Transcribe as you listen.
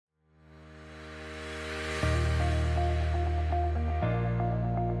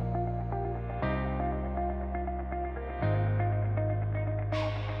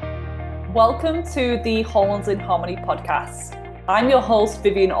Welcome to the Hormones in Harmony podcast. I'm your host,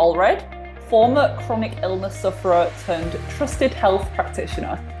 Vivian Allred, former chronic illness sufferer turned trusted health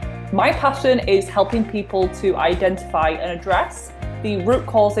practitioner. My passion is helping people to identify and address the root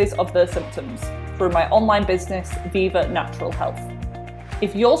causes of their symptoms through my online business, Givert Natural Health.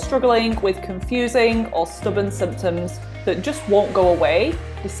 If you're struggling with confusing or stubborn symptoms that just won't go away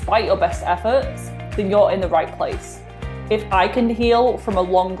despite your best efforts, then you're in the right place. If I can heal from a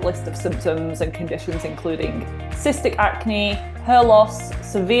long list of symptoms and conditions including cystic acne, hair loss,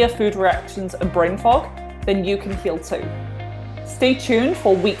 severe food reactions and brain fog, then you can heal too. Stay tuned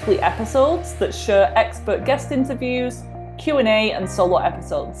for weekly episodes that share expert guest interviews, Q&A and solo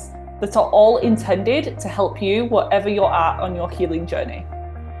episodes that are all intended to help you wherever you're at on your healing journey.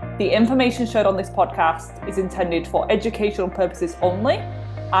 The information shared on this podcast is intended for educational purposes only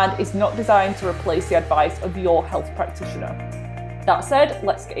and is not designed to replace the advice of your health practitioner. That said,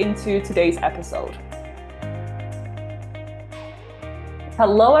 let's get into today's episode.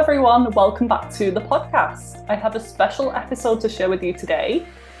 Hello everyone, welcome back to the podcast. I have a special episode to share with you today,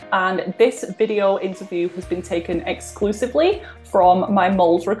 and this video interview has been taken exclusively from my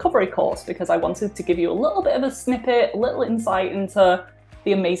mold recovery course because I wanted to give you a little bit of a snippet, a little insight into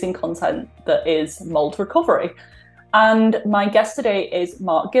the amazing content that is mold recovery. And my guest today is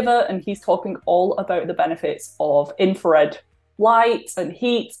Mark Givert, and he's talking all about the benefits of infrared light and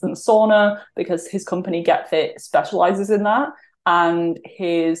heat and sauna because his company Givert specializes in that. And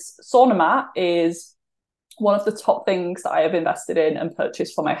his sauna mat is one of the top things that I have invested in and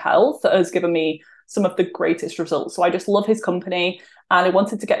purchased for my health that has given me some of the greatest results. So I just love his company, and I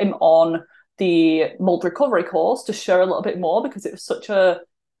wanted to get him on the mold recovery course to share a little bit more because it was such a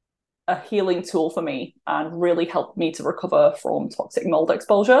healing tool for me and really helped me to recover from toxic mold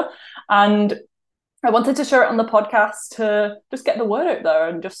exposure. And I wanted to share it on the podcast to just get the word out there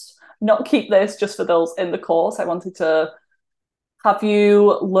and just not keep this just for those in the course. I wanted to have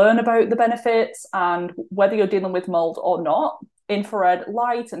you learn about the benefits, and whether you're dealing with mold or not, infrared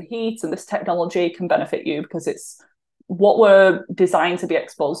light and heat and this technology can benefit you because it's what we're designed to be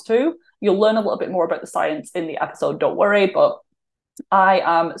exposed to. You'll learn a little bit more about the science in the episode, don't worry, but I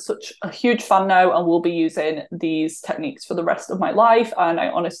am such a huge fan now and will be using these techniques for the rest of my life. And I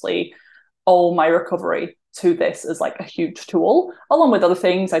honestly owe my recovery to this as like a huge tool. Along with other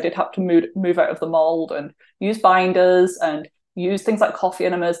things, I did have to move out of the mold and use binders and use things like coffee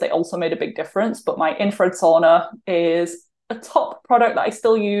enemas. They also made a big difference. But my infrared sauna is a top product that I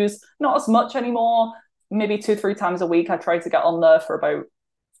still use, not as much anymore, maybe 2-3 times a week. I try to get on there for about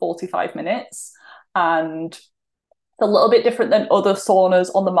 45 minutes. And a little bit different than other saunas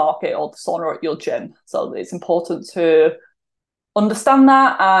on the market or the sauna at your gym. So it's important to understand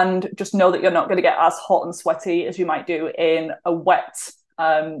that and just know that you're not going to get as hot and sweaty as you might do in a wet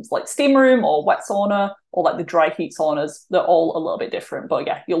like steam room or wet sauna or like the dry heat saunas. They're all a little bit different. But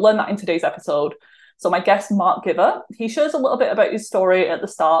yeah, you'll learn that in today's episode. So my guest, Mark Givert, he shares a little bit about his story at the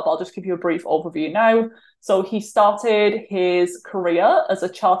start, but I'll just give you a brief overview now. So he started his career as a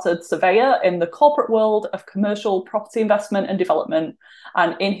chartered surveyor in the corporate world of commercial property investment and development.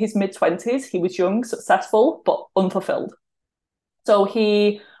 And in his mid-20s, he was young, successful, but unfulfilled. So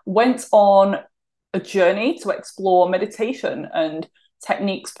he went on a journey to explore meditation and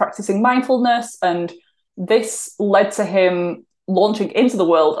techniques practicing mindfulness. And this led to him launching into the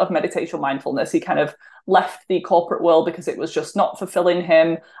world of meditation mindfulness. He kind of left the corporate world because it was just not fulfilling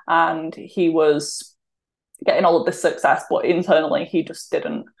him, and he was getting all of this success, but internally he just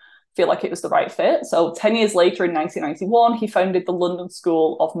didn't feel like it was the right fit. So 10 years later, in 1991, he founded the London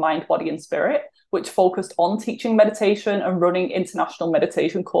School of Mind, Body and Spirit, which focused on teaching meditation and running international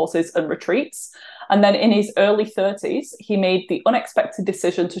meditation courses and retreats. And then in his early 30s, he made the unexpected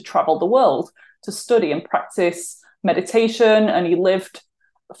decision to travel the world to study and practice meditation, and he lived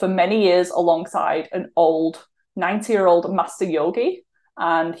for many years alongside an old 90-year-old master yogi,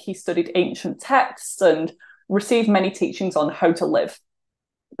 and he studied ancient texts and received many teachings on how to live.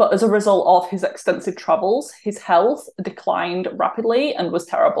 But as a result of his extensive travels, his health declined rapidly and was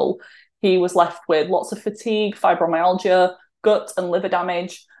terrible. He was left with lots of fatigue, fibromyalgia, gut and liver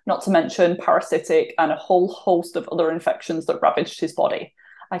damage, not to mention parasitic and a whole host of other infections that ravaged his body.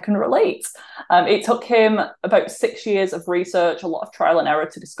 I can relate. It took him about 6 years of research, a lot of trial and error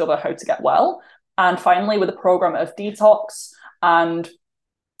to discover how to get well. And finally, with a program of Detox and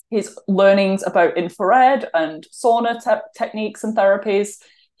his learnings about infrared and sauna techniques and therapies,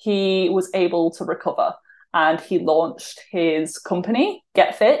 he was able to recover. And he launched his company,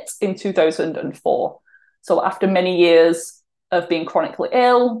 Givert, in 2004. So after many years of being chronically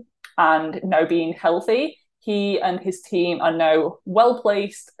ill and now being healthy, he and his team are now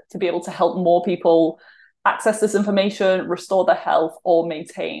well-placed to be able to help more people access this information, restore their health, or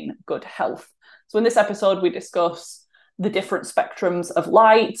maintain good health. So in this episode, we discuss the different spectrums of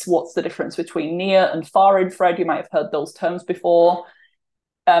light, what's the difference between near and far infrared, you might have heard those terms before,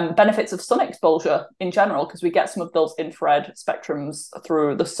 benefits of sun exposure in general, because we get some of those infrared spectrums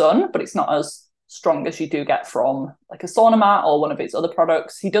through the sun, but it's not as strong as you do get from like a sauna mat or one of his other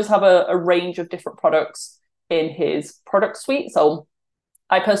products. He does have a range of different products in his product suite. So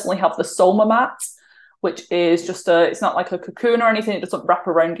I personally have the Soma mat, which is just it's not like a cocoon or anything. It doesn't wrap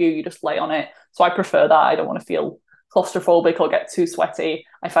around you. You just lay on it. So I prefer that. I don't want to feel claustrophobic or get too sweaty.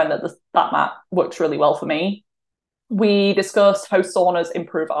 I find that that mat works really well for me. We discussed how saunas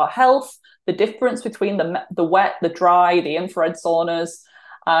improve our health, the difference between the wet, the dry, the infrared saunas.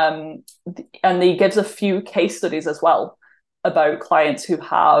 And he gives a few case studies as well about clients who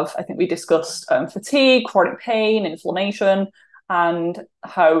have, I think we discussed fatigue, chronic pain, inflammation, and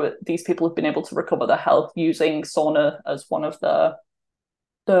how these people have been able to recover their health using sauna as one of the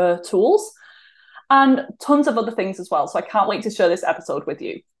tools, and tons of other things as well. So I can't wait to share this episode with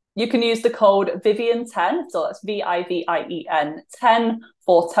you. You can use the code Vivien10, so that's Vivien 10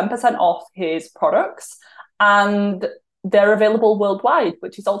 for 10% off his products. And they're available worldwide,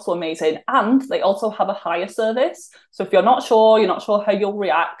 which is also amazing. And they also have a hire service. So if you're not sure how you'll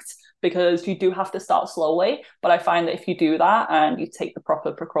react, because you do have to start slowly. But I find that if you do that and you take the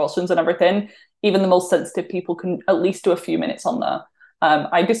proper precautions and everything, even the most sensitive people can at least do a few minutes on there.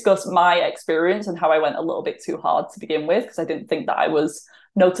 I discussed my experience and how I went a little bit too hard to begin with, because I didn't think that I was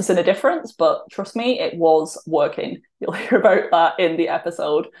noticing a difference, but trust me, it was working. You'll hear about that in the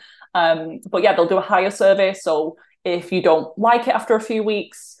episode. But yeah, they'll do a hire service. So if you don't like it after a few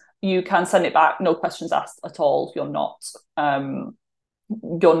weeks, you can send it back, no questions asked at all. You're not having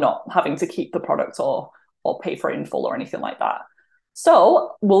to keep the product or pay for it in full or anything like that.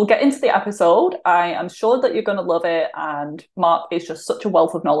 So we'll get into the episode. I am sure that you're going to love it. And Mark is just such a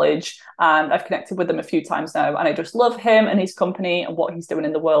wealth of knowledge. And I've connected with him a few times now. And I just love him and his company and what he's doing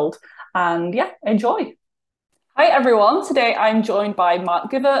in the world. And yeah, enjoy. Hi, everyone. Today I'm joined by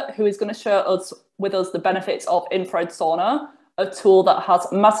Mark Givert, who is going to share with us the benefits of infrared sauna, a tool that has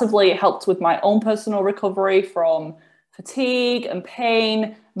massively helped with my own personal recovery from fatigue and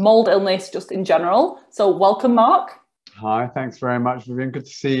pain, mold illness, just in general. So welcome, Mark. Hi, thanks very much, Vivien. Good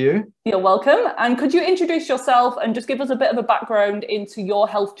to see you. You're welcome. And could you introduce yourself and just give us a bit of a background into your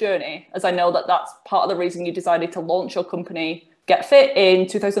health journey, as I know that that's part of the reason you decided to launch your company, Get Fit, in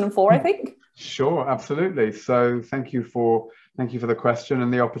 2004, I think? Sure, absolutely. So thank you for the question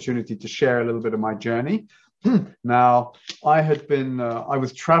and the opportunity to share a little bit of my journey. Now, I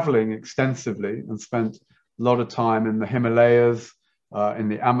was traveling extensively and spent a lot of time in the Himalayas, in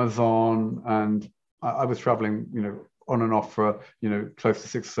the Amazon, and I was traveling, on and off for, close to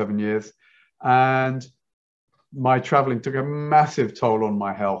 6 or 7 years. And my traveling took a massive toll on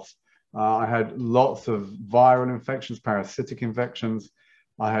my health. I had lots of viral infections, parasitic infections.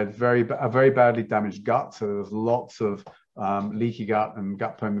 I had a very badly damaged gut. So there was lots of leaky gut and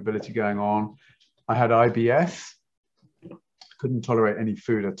gut permeability going on. I had IBS. Couldn't tolerate any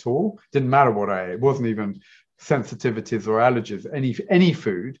food at all. Didn't matter what I ate. It wasn't even sensitivities or allergies. Any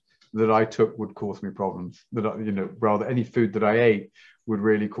food that I took would cause me problems. Rather any food that I ate would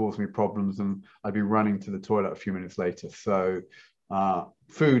really cause me problems, and I'd be running to the toilet a few minutes later. So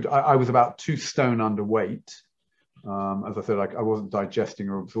food, I was about 2 stone underweight. As I said, I wasn't digesting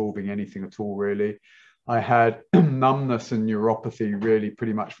or absorbing anything at all, really. I had numbness and neuropathy really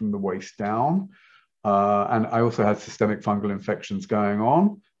pretty much from the waist down. And I also had systemic fungal infections going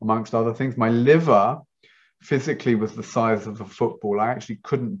on, amongst other things. My liver physically was the size of a football. I actually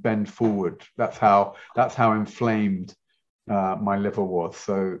couldn't bend forward. That's how inflamed my liver was.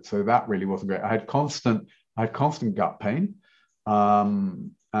 So that really wasn't great. I had constant gut pain,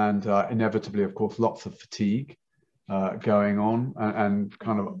 and inevitably, of course, lots of fatigue going on, and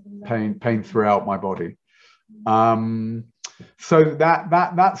kind of pain throughout my body. So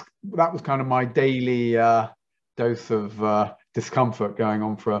that was kind of my daily dose of discomfort going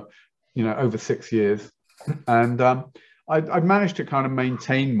on for over 6 years. And I managed to kind of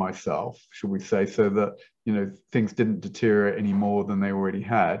maintain myself, should we say, so that things didn't deteriorate any more than they already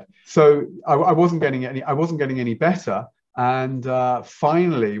had. So I wasn't getting any better. And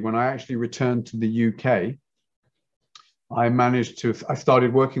finally, when I actually returned to the UK, I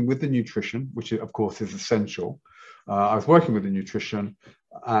started working with the nutrition, which of course is essential. I was working with the nutrition,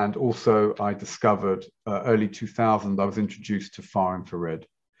 and also I discovered early 2000, I was introduced to far infrared.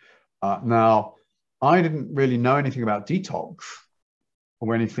 Now, I didn't really know anything about detox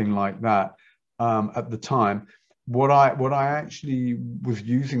or anything like that at the time, what I actually was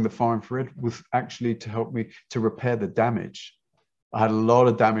using the far infrared was actually to help me to repair the damage. I had a lot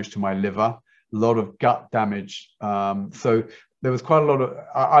of damage to my liver, a lot of gut damage. So there was quite a lot of,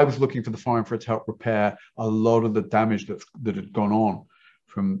 I was looking for the far infrared to help repair a lot of the damage that had gone on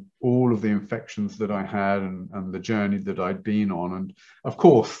from all of the infections that I had and the journey that I'd been on. And of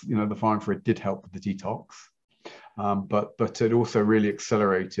course, the far infrared did help with the detox, but it also really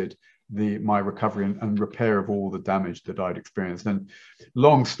accelerated my recovery and repair of all the damage that I'd experienced. And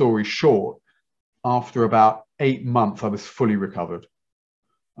long story short, after about 8 months, I was fully recovered.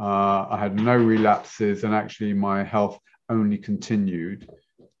 I had no relapses, and actually my health only continued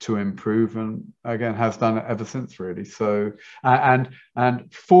to improve, and again has done it ever since, really. So and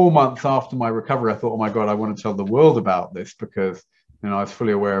 4 months after my recovery, I thought, oh my God, I want to tell the world about this, because I was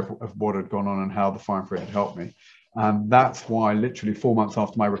fully aware of what had gone on and how the fire infrared had helped me. And that's why literally 4 months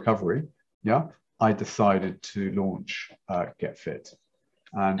after my recovery, I decided to launch Get Fit.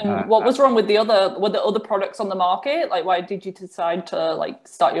 And what was wrong with the other products on the market? Like, why did you decide to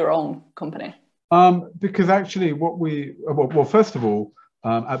start your own company? Because actually well, first of all,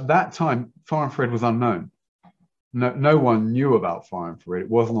 at that time, far infrared was unknown. No one knew about far infrared. It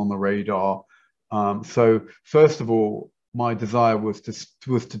wasn't on the radar. So first of all, my desire was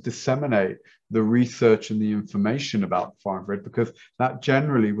to disseminate the research and the information about far infrared, because that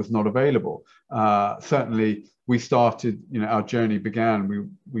generally was not available. Certainly, we started, our journey began.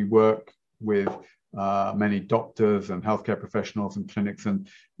 We work with many doctors and healthcare professionals and clinics, and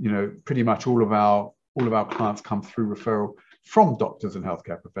pretty much all of our clients come through referral from doctors and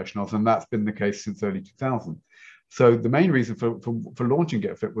healthcare professionals, and that's been the case since early 2000. So the main reason for launching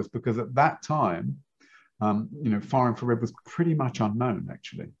Get Fit was because at that time, far infrared was pretty much unknown,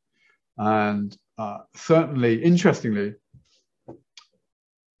 actually. And certainly, interestingly,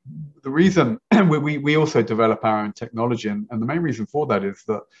 the reason we also develop our own technology, and the main reason for that is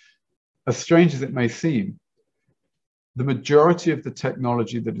that, as strange as it may seem, the majority of the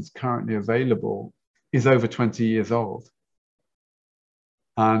technology that is currently available is over 20 years old.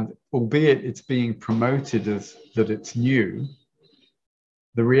 And albeit it's being promoted as that it's new,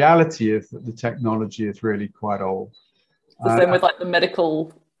 the reality is that the technology is really quite old. The same with the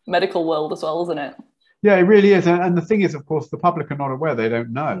medical world as well, isn't it? Yeah, it really is. And the thing is, of course, the public are not aware. They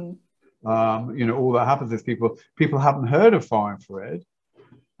don't know. All that happens is people haven't heard of far infrared,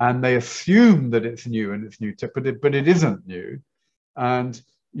 and they assume that it's new and it's new tech, but it isn't new. And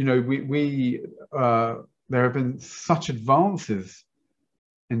there have been such advances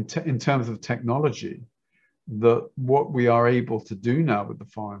in terms of technology that what we are able to do now with the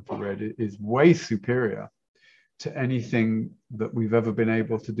far infrared is way superior to anything that we've ever been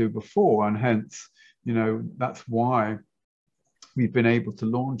able to do before. And hence, that's why we've been able to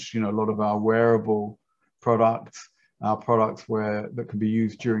launch, a lot of our wearable products, our products that can be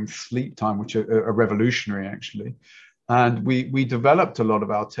used during sleep time, which are revolutionary, actually. And we developed a lot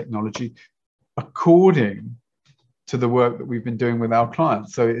of our technology according to the work that we've been doing with our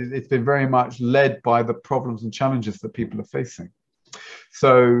clients. So it's been very much led by the problems and challenges that people are facing.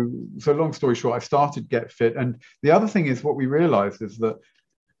 So long story short, I started Get Fit. And the other thing is, what we realized is that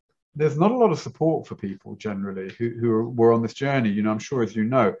there's not a lot of support for people generally who were on this journey. I'm sure, as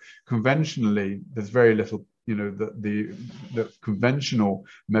conventionally, there's very little, that conventional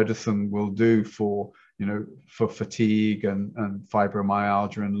medicine will do for fatigue and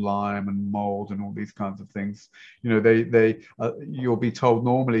fibromyalgia and Lyme and mold and all these kinds of things. You'll be told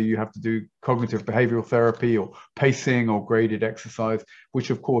normally you have to do cognitive behavioral therapy or pacing or graded exercise, which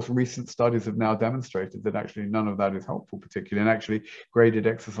of course recent studies have now demonstrated that actually none of that is helpful particularly, and actually graded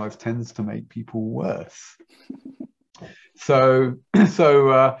exercise tends to make people worse. So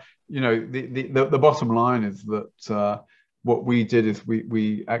the bottom line is that what we did is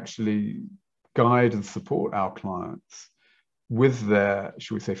we actually guide and support our clients with their,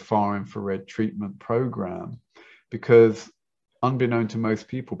 should we say, far infrared treatment program, because unbeknown to most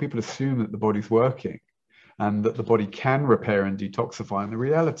people assume that the body's working and that the body can repair and detoxify. And the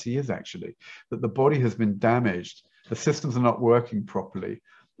reality is actually that the body has been damaged. The systems are not working properly.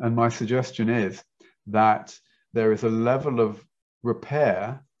 And my suggestion is that there is a level of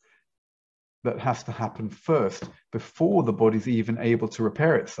repair that has to happen first before the body's even able to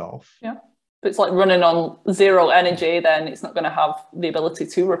repair itself. Yeah. But it's like running on zero energy, then it's not going to have the ability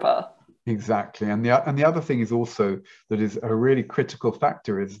to repair. Exactly. And the other thing is also that is a really critical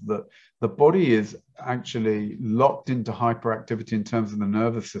factor is that the body is actually locked into hyperactivity in terms of the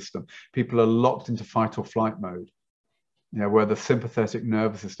nervous system. People are locked into fight or flight mode, where the sympathetic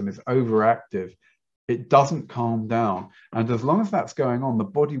nervous system is overactive it doesn't calm down. And as long as that's going on, the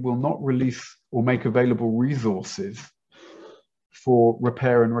body will not release or make available resources for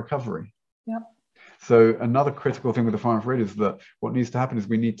repair and recovery. Yeah. So another critical thing with the fire infrared is that what needs to happen is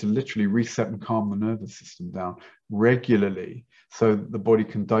we need to literally reset and calm the nervous system down regularly so that the body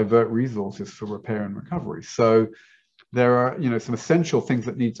can divert resources for repair and recovery. So there are, some essential things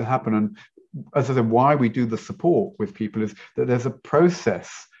that need to happen. And as I said, why we do the support with people is that there's a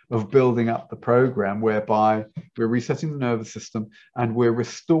process of building up the program whereby we're resetting the nervous system and we're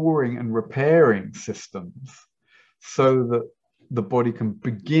restoring and repairing systems so that the body can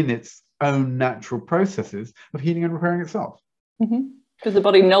begin its own natural processes of healing and repairing itself. Because the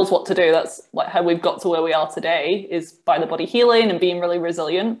body knows what to do. That's like how we've got to where we are today, is by the body healing and being really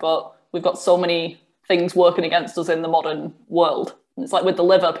resilient. But we've got so many things working against us in the modern world. And it's like with the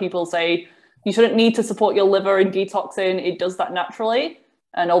liver, people say you shouldn't need to support your liver in detoxing. It does that naturally.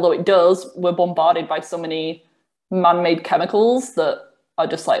 And although it does, we're bombarded by so many man-made chemicals that are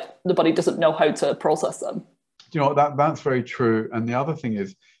just like the body doesn't know how to process them. That's very true. And the other thing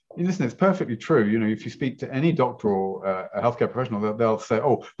is, listen, it's perfectly true. If you speak to any doctor or a healthcare professional, they'll say,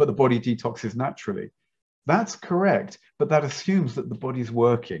 oh, but the body detoxes naturally. That's correct, but that assumes that the body's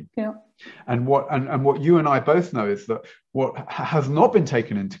working. Yeah. And what you and I both know is that what has not been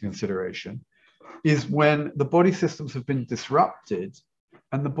taken into consideration is when the body systems have been disrupted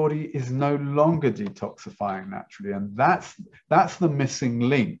and the body is no longer detoxifying naturally. And that's the missing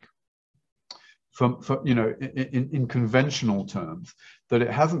link in conventional terms, that it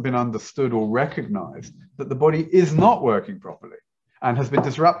hasn't been understood or recognized that the body is not working properly and has been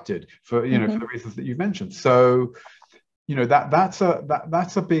disrupted for for the reasons that you've mentioned. So that's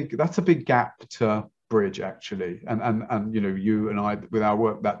a big gap to bridge, actually. And you and I, with our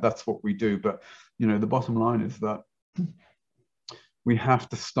work, that's what we do. But the bottom line is that we have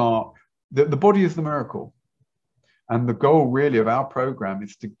to start. The body is the miracle. And the goal really of our program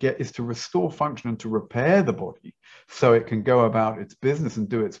is to restore function and to repair the body so it can go about its business and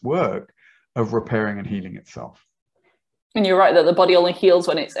do its work of repairing and healing itself. And you're right that the body only heals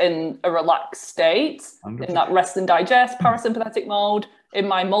when it's in a relaxed state, 100%. In that rest and digest, parasympathetic mode. In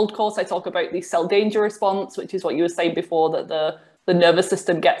my mold course, I talk about the cell danger response, which is what you were saying before, that the nervous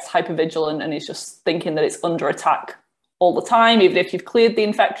system gets hypervigilant and is just thinking that it's under attack all the time, even if you've cleared the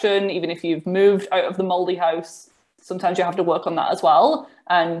infection, even if you've moved out of the moldy house. Sometimes you have to work on that as well.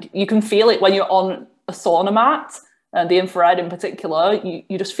 And you can feel it when you're on a sauna mat, the infrared in particular,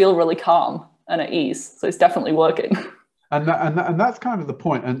 you just feel really calm and at ease. So it's definitely working. And that's kind of the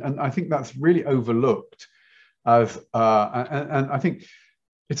point. And I think that's really overlooked as, and I think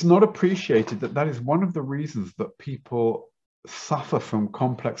it's not appreciated that is one of the reasons that people suffer from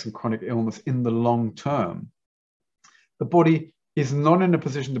complex and chronic illness in the long term. The body is not in a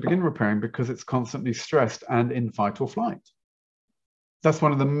position to begin repairing because it's constantly stressed and in fight or flight. That's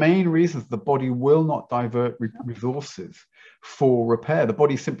one of the main reasons the body will not divert resources for repair. The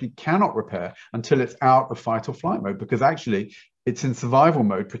body simply cannot repair until it's out of fight or flight mode, because actually it's in survival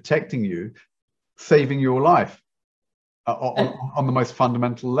mode, protecting you, saving your life on the most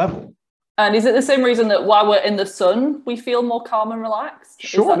fundamental level. And is it the same reason that while we're in the sun, we feel more calm and relaxed?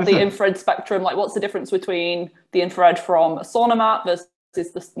 Sure. Is that the infrared spectrum? Like, what's the difference between the infrared from a sauna mat versus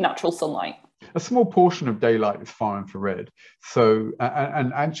the natural sunlight? A small portion of daylight is far infrared. So,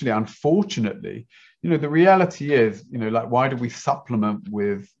 and actually, unfortunately, the reality is, like, why do we supplement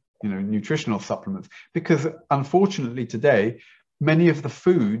with, nutritional supplements? Because unfortunately today, many of the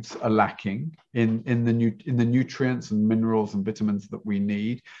foods are lacking in the nutrients and minerals and vitamins that we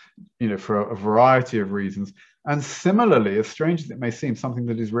need, for a variety of reasons. And similarly, as strange as it may seem, something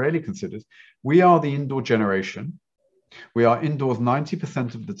that is rarely considered, we are the indoor generation. We are indoors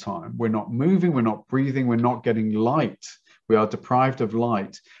 90% of the time. We're not moving, we're not breathing, we're not getting light. We are deprived of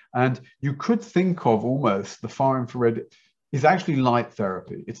light. And you could think of almost the far infrared is actually light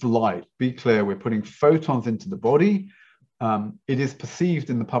therapy. It's light. Be clear, we're putting photons into the body. It is perceived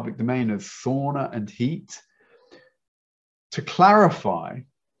in the public domain as sauna and heat. To clarify,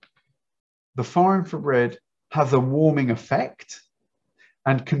 the far infrared has a warming effect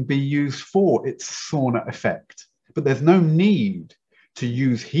and can be used for its sauna effect. But there's no need to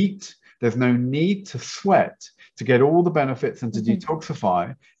use heat. There's no need to sweat to get all the benefits and to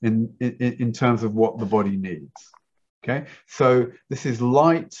detoxify in terms of what the body needs. Okay, so this is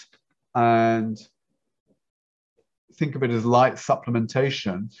light, and think of it as light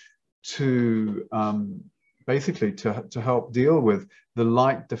supplementation to basically to help deal with the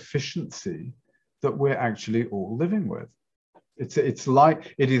light deficiency that we're actually all living with. It is light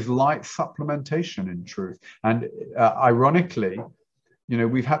supplementation in truth. And ironically,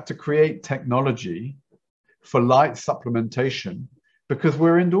 we've had to create technology for light supplementation because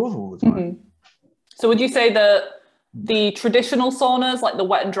we're indoors all the time. Mm-hmm. So would you say that the traditional saunas, like the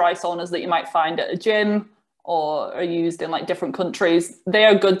wet and dry saunas that you might find at a gym or are used in like different countries, they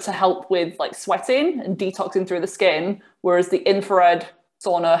are good to help with like sweating and detoxing through the skin, whereas the infrared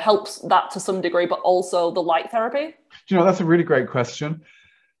sauna helps that to some degree, but also the light therapy? That's a really great question.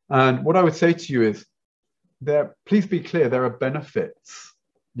 And what I would say to you is, please be clear, there are benefits,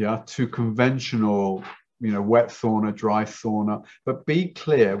 to conventional, wet sauna, dry sauna, but be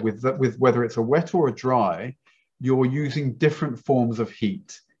clear with whether it's a wet or a dry, you're using different forms of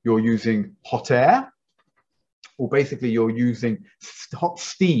heat. You're using hot air, or basically you're using hot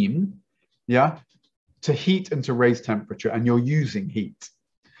steam, to heat and to raise temperature, and you're using heat.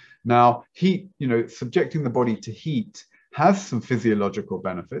 Now, heat, subjecting the body to heat has some physiological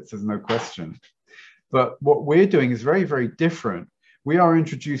benefits, there's no question. But what we're doing is very, very different. We are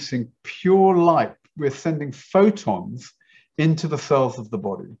introducing pure light. We're sending photons into the cells of the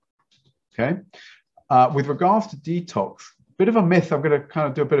body, okay? With regards to detox, bit of a myth, I'm going to kind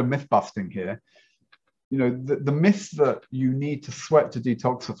of do a bit of myth busting here. The myth that you need to sweat to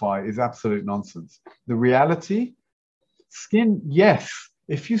detoxify is absolute nonsense. The reality, skin, yes,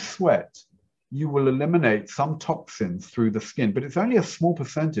 if you sweat, you will eliminate some toxins through the skin, but it's only a small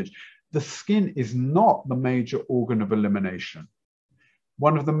percentage. The skin is not the major organ of elimination.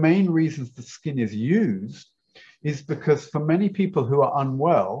 One of the main reasons the skin is used is because for many people who are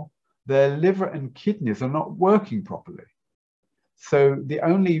unwell, their liver and kidneys are not working properly. So the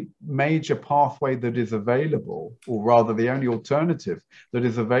only major pathway that is available, or rather the only alternative that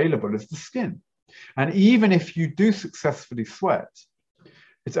is available, is the skin. And even if you do successfully sweat,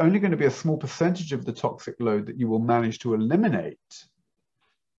 it's only going to be a small percentage of the toxic load that you will manage to eliminate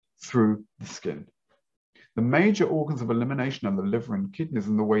through the skin. The major organs of elimination are the liver and kidneys,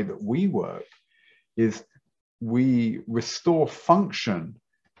 and the way that we work is we restore function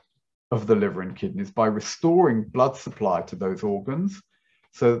of the liver and kidneys by restoring blood supply to those organs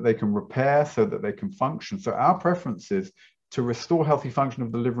so that they can repair, so that they can function. So our preference is to restore healthy function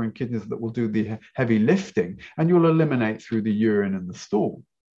of the liver and kidneys that will do the heavy lifting, and you'll eliminate through the urine and the stool.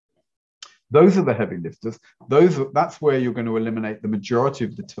 Those are the heavy lifters. That's where you're going to eliminate the majority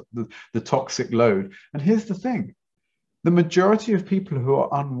of the toxic load. And here's the thing. The majority of people who are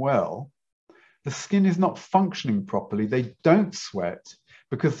unwell, the skin is not functioning properly. They don't sweat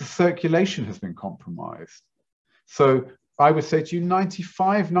because the circulation has been compromised. So I would say to you,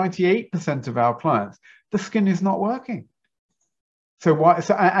 95, 98% of our clients, the skin is not working.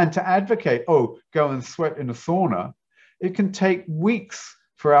 And to advocate, go and sweat in a sauna, it can take weeks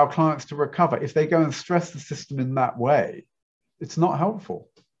for our clients to recover. If they go and stress the system in that way, it's not helpful.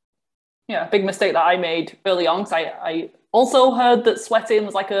 Yeah, big mistake that I made early on, because I also heard that sweating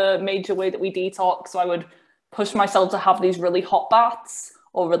was like a major way that we detox. So I would push myself to have these really hot baths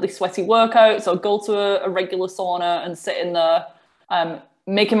or really sweaty workouts, or go to a regular sauna and sit in there,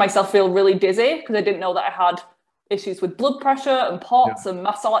 making myself feel really dizzy because I didn't know that I had issues with blood pressure and POTS and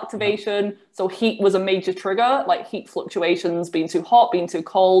mast cell activation. So heat was a major trigger, like heat fluctuations, being too hot, being too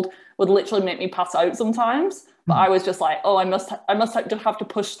cold would literally make me pass out sometimes. But I was just like, I must just have to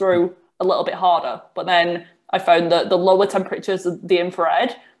push through a little bit harder. But then I found that the lower temperatures of the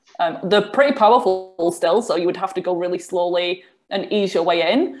infrared, they're pretty powerful still. So you would have to go really slowly and ease your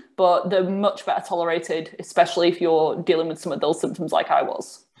way in, but they're much better tolerated, especially if you're dealing with some of those symptoms like I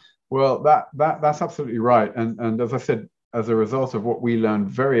was. Well, that's absolutely right. And as I said, as a result of what we learned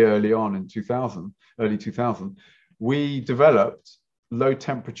very early on in early 2000, we developed low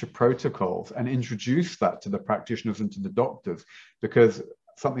temperature protocols and introduced that to the practitioners and to the doctors, because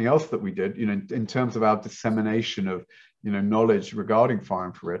something else that we did, in terms of our dissemination of, knowledge regarding far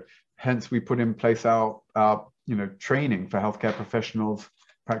infrared, hence we put in place our training for healthcare professionals,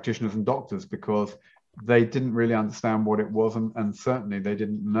 practitioners and doctors, because they didn't really understand what it was, and certainly they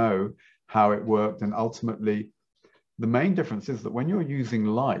didn't know how it worked. And ultimately, the main difference is that when you're using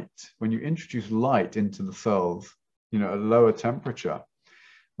light, when you introduce light into the cells, at a lower temperature,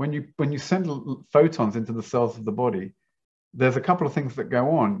 when you send photons into the cells of the body, there's a couple of things that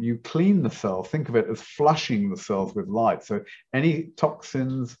go on. You clean the cell. Think of it as flushing the cells with light. So any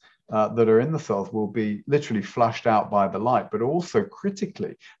toxins that are in the cells will be literally flushed out by the light, but also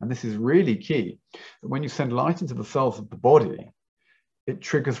critically, and this is really key, that when you send light into the cells of the body, it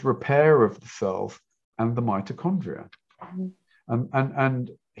triggers repair of the cells and the mitochondria.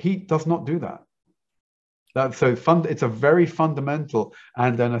 And heat does not do that. It's a very fundamental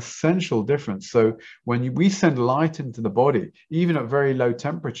and an essential difference. So when we send light into the body, even at very low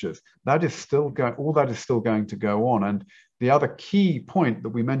temperatures, all that is still going to go on. And the other key point that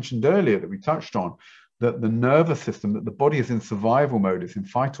we mentioned earlier that we touched on, that the nervous system, that the body is in survival mode, it's in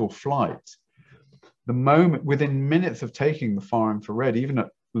fight or flight. The moment, within minutes of taking the far infrared, even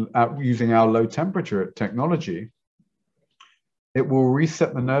at using our low temperature technology, it will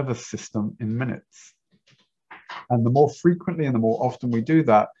reset the nervous system in minutes. And the more frequently and the more often we do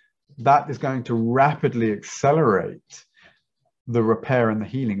that, that is going to rapidly accelerate the repair and the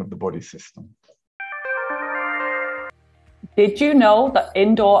healing of the body system. Did you know that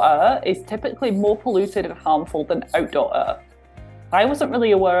indoor air is typically more polluted and harmful than outdoor air? I wasn't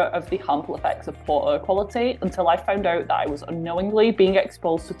really aware of the harmful effects of poor air quality until I found out that I was unknowingly being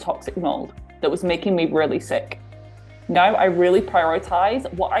exposed to toxic mold that was making me really sick. Now I really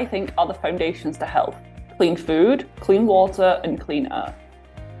prioritize what I think are the foundations to health: clean food, clean water, and clean air.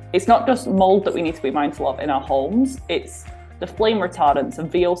 It's not just mold that we need to be mindful of in our homes, it's the flame retardants and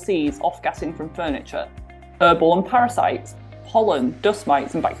VOCs off-gassing from furniture, airborne parasites, pollen, dust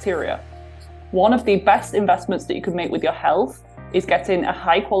mites, and bacteria. One of the best investments that you can make with your health is getting a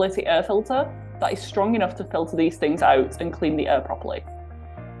high-quality air filter that is strong enough to filter these things out and clean the air properly.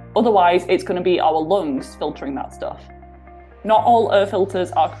 Otherwise, it's going to be our lungs filtering that stuff. Not all air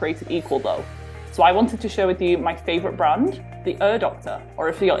filters are created equal though. So I wanted to share with you my favourite brand, the Air Doctor, or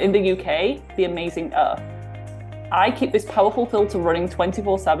if you're in the UK, the Amazing Air. I keep this powerful filter running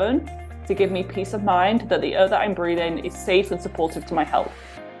 24/7 to give me peace of mind that the air that I'm breathing is safe and supportive to my health.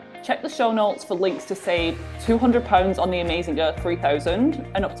 Check the show notes for links to save £200 on the Amazing Air 3000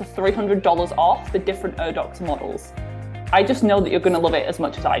 and up to $300 off the different Air Doctor models. I just know that you're going to love it as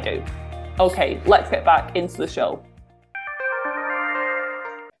much as I do. Okay, let's get back into the show.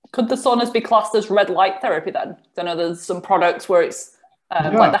 Could the saunas be classed as red light therapy then? I know there's some products where it's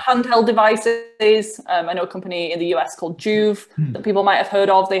like the handheld devices. I know a company in the US called Juve that people might have heard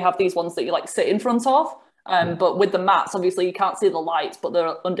of. They have these ones that you like sit in front of. But with the mats, obviously you can't see the lights, but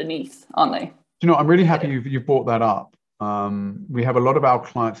they're underneath, aren't they? You know, I'm really happy you brought that up. We have a lot of our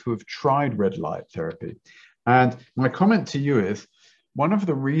clients who have tried red light therapy. And my comment to you is, one of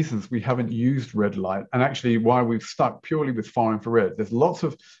the reasons we haven't used red light, and actually why we've stuck purely with far infrared,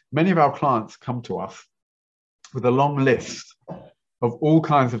 many of our clients come to us with a long list of all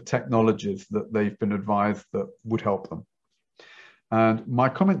kinds of technologies that they've been advised that would help them. And my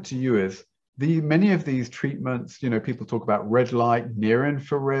comment to you is, many of these treatments, you know, people talk about red light, near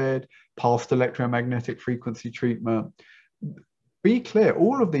infrared, pulsed electromagnetic frequency treatment. Be clear,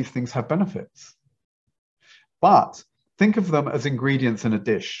 all of these things have benefits. But think of them as ingredients in a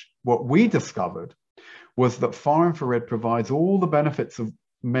dish. What we discovered was that far infrared provides all the benefits of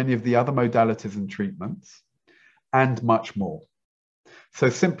many of the other modalities and treatments and much more. So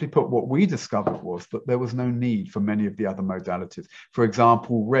simply put, what we discovered was that there was no need for many of the other modalities. For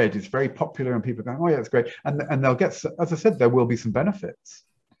example, red is very popular and people are going, oh yeah, it's great. And they'll get, as I said, there will be some benefits.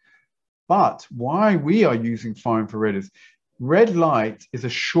 But why we are using far infrared is red light is a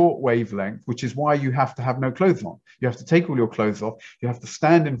short wavelength, which is why you have to have no clothes on. You have to take all your clothes off. You have to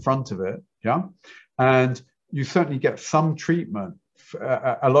stand in front of it. Yeah. And you certainly get some treatment.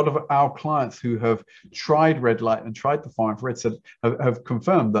 A lot of our clients who have tried red light and tried the far infrared have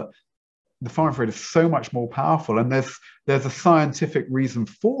confirmed that the far infrared is so much more powerful. And there's a scientific reason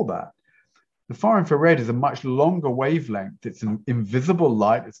for that. The far infrared is a much longer wavelength. It's an invisible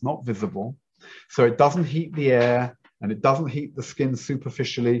light. It's not visible. So it doesn't heat the air and it doesn't heat the skin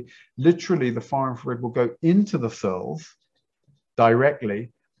superficially. Literally, the far infrared will go into the cells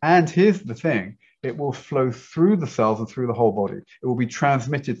directly. And here's the thing, it will flow through the cells and through the whole body. It will be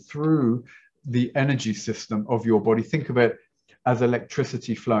transmitted through the energy system of your body. Think of it as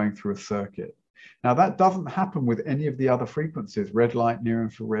electricity flowing through a circuit. Now, that doesn't happen with any of the other frequencies, red light, near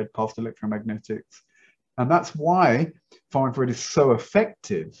infrared, pulsed electromagnetics. And that's why far infrared is so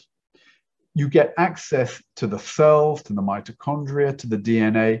effective. You get access to the cells, to the mitochondria, to the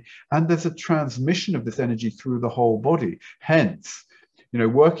DNA, and there's a transmission of this energy through the whole body. Hence, you know,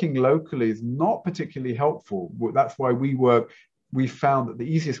 working locally is not particularly helpful. That's why we found that the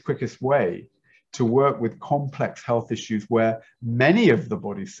easiest, quickest way to work with complex health issues where many of the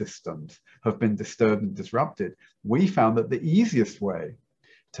body systems have been disturbed and disrupted, we found that the easiest way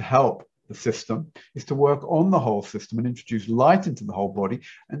to help the system is to work on the whole system and introduce light into the whole body.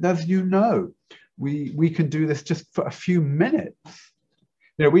 And as you know, we can do this just for a few minutes.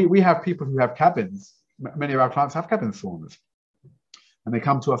 You know, we have people who have cabins. Many of our clients have cabin saunas. And they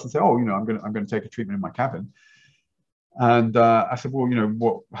come to us and say, oh, you know, I'm going to take a treatment in my cabin. And I said, well, you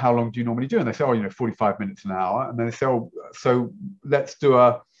know, how long do you normally do? And they say, oh, you know, 45 minutes, an hour. And then they say, oh, so let's do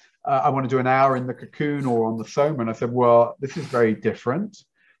I want to do an hour in the cocoon or on the soma. And I said, well, this is very different.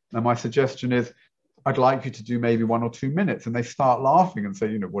 And my suggestion is I'd like you to do maybe 1 or 2 minutes. And they start laughing and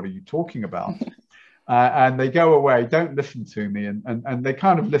say, you know, what are you talking about? And they go away, don't listen to me. And they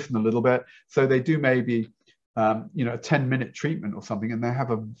kind of listen a little bit. So they do maybe, you know, a 10-minute treatment or something, and they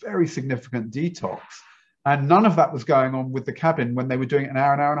have a very significant detox. And none of that was going on with the cabin when they were doing it an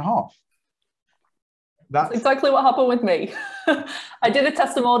hour and a half. That's exactly what happened with me. I did a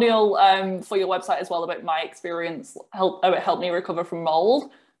testimonial for your website as well about my experience, how it helped me recover from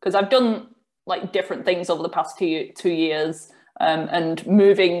mold, because I've done like different things over the past 2 years, and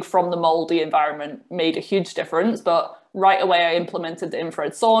moving from the moldy environment made a huge difference. But right away, I implemented the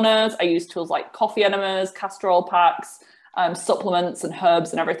infrared saunas. I used tools like coffee enemas, castor oil packs, supplements and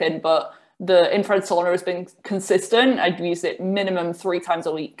herbs and everything. But the infrared sauna has been consistent. I'd use it minimum 3 times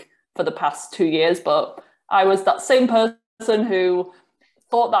a week for the past 2 years. But I was that same person who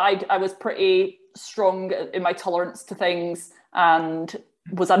thought that I was pretty strong in my tolerance to things, and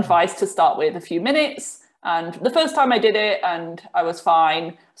was advised to start with a few minutes. And the first time I did it and I was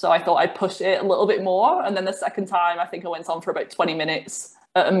fine. So I thought I'd push it a little bit more. And then the second time, I think I went on for about 20 minutes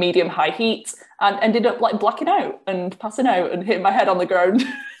at a medium high heat and ended up like blacking out and passing out and hitting my head on the ground.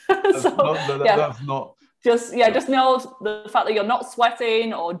 Just know the fact that you're not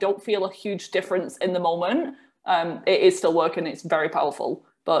sweating or don't feel a huge difference in the moment. It is still working. It's very powerful.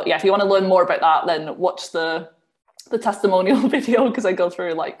 But yeah, if you want to learn more about that, then watch the testimonial video, because I go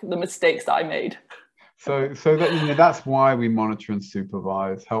through like the mistakes that I made. So that, you know, that's why we monitor and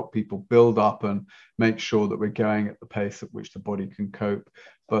supervise, help people build up and make sure that we're going at the pace at which the body can cope.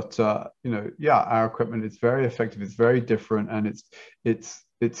 But you know, yeah, our equipment is very effective. It's very different, and it's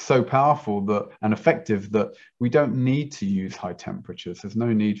so powerful that and effective that we don't need to use high temperatures. There's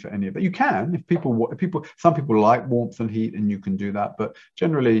no need for any of it. You can, if some people like warmth and heat, and you can do that, but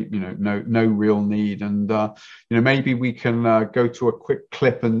generally, you know, no real need. And you know, maybe we can go to a quick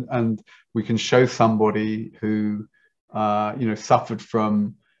clip and we can show somebody who you know, suffered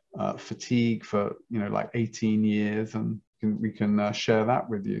from fatigue for, you know, like 18 years, and we can share that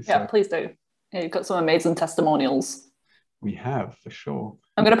with you. Yeah, so please do. Yeah, you've got some amazing testimonials. We have, for sure.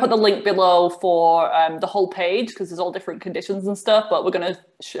 I'm going to put the link below for the whole page, because there's all different conditions and stuff, but we're going to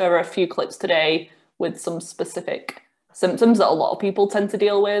share a few clips today with some specific symptoms that a lot of people tend to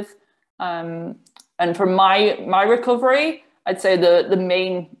deal with. And for my recovery, I'd say the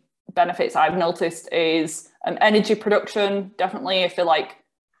main benefits I've noticed is energy production. Definitely, I feel like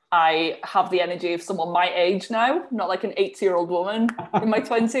I have the energy of someone my age now, not like an 80-year-old woman in my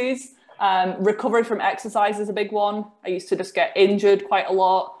 20s. Recovery from exercise is a big one. I used to just get injured quite a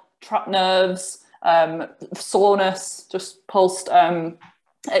lot, trapped nerves, soreness, just post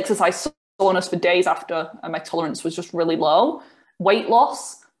exercise soreness for days after, and my tolerance was just really low. Weight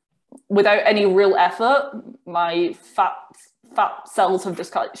loss, without any real effort, my fat cells have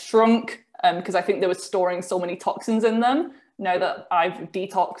just kind of shrunk, because I think they were storing so many toxins in them. Now that I've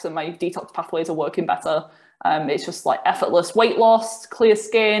detoxed and my detox pathways are working better, it's just like effortless weight loss, clear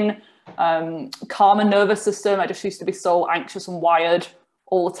skin, calmer nervous system. I just used to be so anxious and wired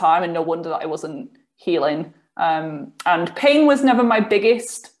all the time, and no wonder that I wasn't healing. And pain was never my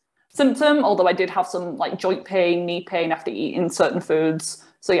biggest symptom, although I did have some like joint pain, knee pain after eating certain foods.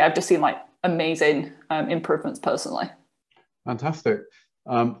 So yeah, I've just seen like amazing improvements personally. Fantastic.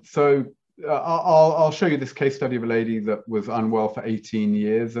 So I'll show you this case study of a lady that was unwell for 18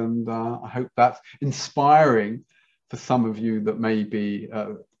 years, and I hope that's inspiring for some of you that may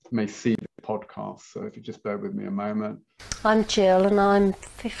see the podcast. So if you just bear with me a moment. I'm Jill, and I'm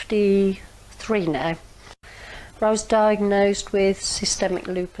 53 now. I was diagnosed with systemic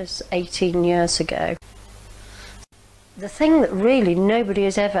lupus 18 years ago. The thing that really nobody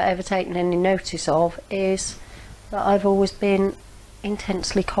has ever taken any notice of is that I've always been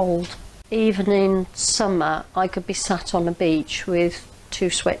intensely cold. Even in summer, I could be sat on a beach with 2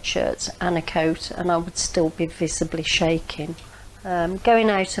 sweatshirts and a coat, and I would still be visibly shaking. Going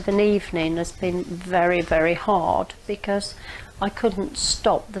out of an evening has been very, very hard, because I couldn't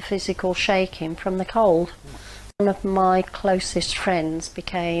stop the physical shaking from the cold. One of my closest friends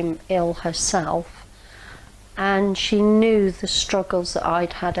became ill herself, and she knew the struggles that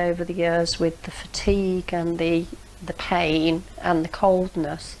I'd had over the years with the fatigue and the pain and the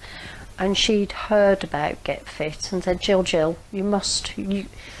coldness. And she'd heard about Get Fit and said, Jill, you've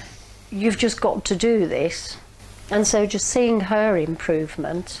just got to do this. And so just seeing her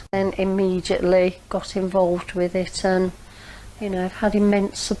improvement, then immediately got involved with it, and you know, I've had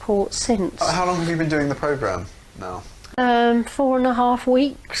immense support since. How long have you been doing the programme now? 4.5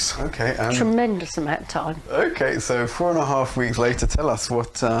 weeks. Okay. Tremendous amount of time. Okay, so 4.5 weeks later, tell us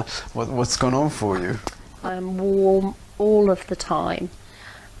what's gone on for you. I'm warm all of the time,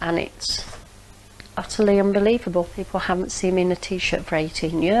 and it's utterly unbelievable. People haven't seen me in a t-shirt for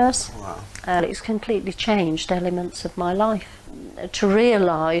 18 years. Wow. It's completely changed elements of my life. To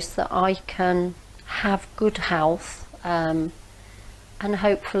realise that I can have good health and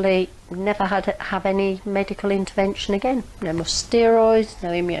hopefully never have any medical intervention again. No more steroids, no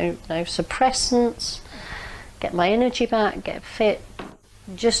immunosuppressants, get my energy back, get fit,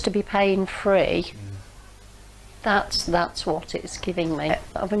 just to be pain free. That's what it's giving me.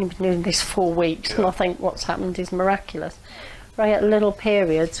 I've only been doing this 4 weeks, and I think what's happened is miraculous. I get little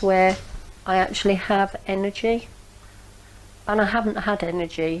periods where I actually have energy, and I haven't had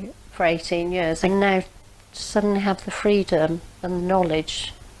energy for 18 years, and now suddenly have the freedom and the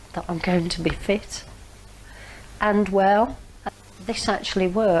knowledge that I'm going to be fit and well. This actually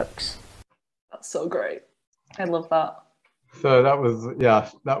works. That's so great. I love that. So that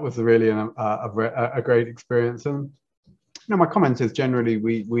was really a great experience. And my comment is generally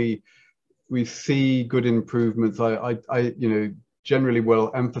we see good improvements. I generally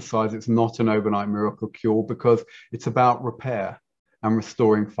will emphasize it's not an overnight miracle cure, because it's about repair and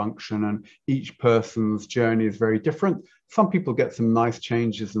restoring function, and each person's journey is very different. Some people get some nice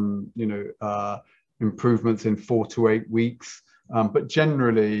changes and improvements in 4 to 8 weeks, but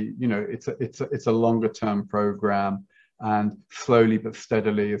generally it's a longer term program. And slowly but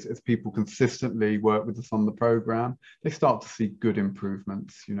steadily, as people consistently work with us on the program, they start to see good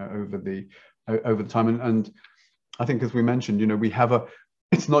improvements, over the time. And I think, as we mentioned,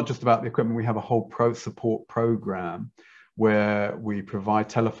 it's not just about the equipment. We have a whole support program where we provide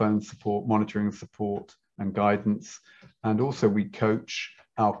telephone support, monitoring support, and guidance. And also we coach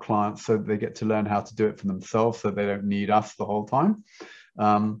our clients so that they get to learn how to do it for themselves, so they don't need us the whole time.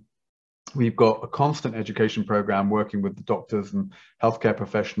 We've got a constant education program working with the doctors and healthcare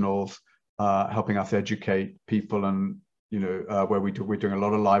professionals, helping us educate people, and where we're doing a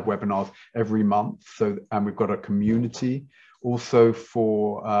lot of live webinars every month. And we've got a community also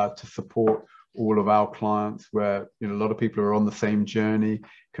to support all of our clients, where a lot of people are on the same journey,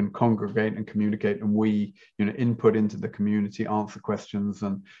 can congregate and communicate, and we input into the community, answer questions,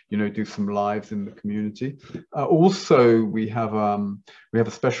 and do some lives in the community. Also, we have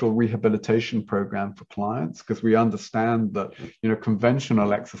a special rehabilitation program for clients, because we understand that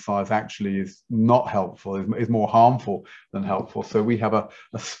conventional exercise actually is not helpful, is more harmful than helpful. So we have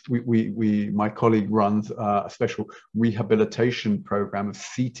my colleague runs a special rehabilitation program of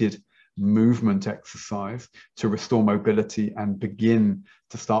seated movement exercise to restore mobility and begin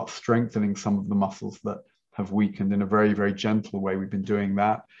to start strengthening some of the muscles that have weakened in a very, very gentle way. We've been doing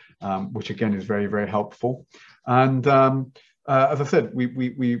that, which again is very, very helpful. And as I said,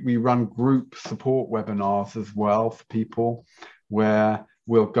 we run group support webinars as well for people, where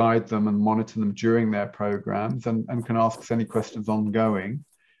we'll guide them and monitor them during their programs, and can ask us any questions ongoing,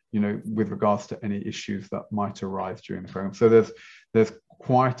 with regards to any issues that might arise during the program. So there's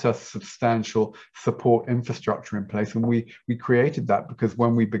quite a substantial support infrastructure in place, and we created that because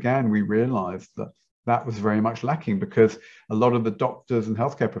when we began, we realized that was very much lacking, because a lot of the doctors and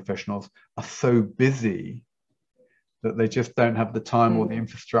healthcare professionals are so busy that they just don't have the time or the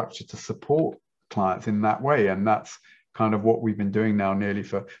infrastructure to support clients in that way. And that's kind of what we've been doing now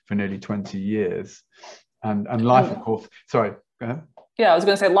for nearly 20 years. And life, of course, sorry, go ahead. Yeah, I was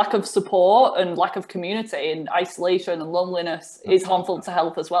going to say, lack of support and lack of community and isolation and loneliness is harmful to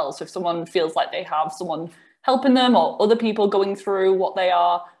health as well. So if someone feels like they have someone helping them, or other people going through what they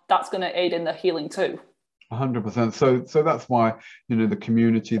are, that's going to aid in their healing too. 100%. So that's why, the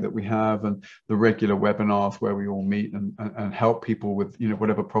community that we have, and the regular webinars where we all meet and help people with,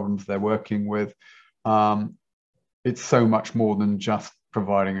 whatever problems they're working with. It's so much more than just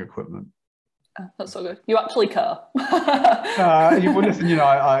providing equipment. That's so good. You actually care. Well, listen,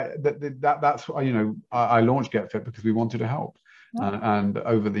 I launched Get Fit because we wanted to help. And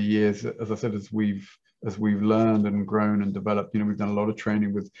over the years, as I said, as we've learned and grown and developed, we've done a lot of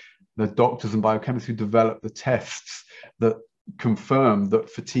training with the doctors and biochemists who develop the tests that confirm that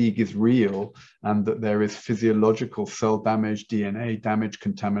fatigue is real, and that there is physiological cell damage, DNA damage,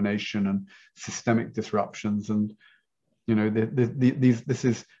 contamination, and systemic disruptions. And this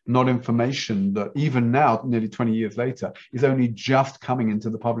is not information that even now, nearly 20 years later, is only just coming into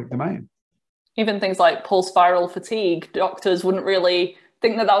the public domain. Even things like post-viral fatigue, doctors wouldn't really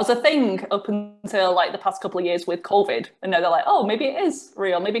think that was a thing up until like the past couple of years with COVID. And now they're like, oh, maybe it is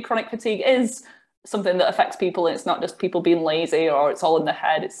real. Maybe chronic fatigue is something that affects people, and it's not just people being lazy, or it's all in the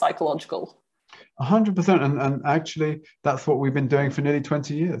head, it's psychological. 100%. And actually, that's what we've been doing for nearly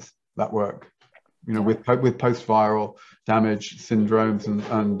 20 years, that work. With post-viral damage syndromes,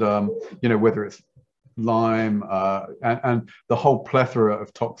 and whether it's Lyme, and the whole plethora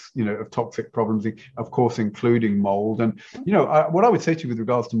of toxic problems, of course, including mold. And what I would say to you with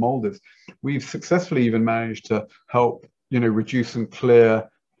regards to mold is we've successfully even managed to help reduce and clear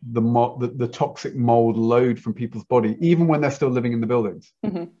the toxic mold load from people's body, even when they're still living in the buildings.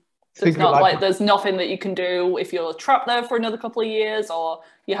 Mm-hmm. So it's not like there's nothing that you can do if you're trapped there for another couple of years, or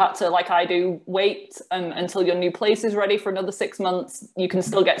you had to, like I do, wait until your new place is ready for another 6 months. You can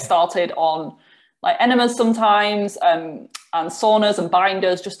still get started on like enemas sometimes, and saunas and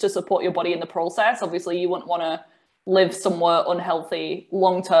binders just to support your body in the process. Obviously, you wouldn't want to live somewhere unhealthy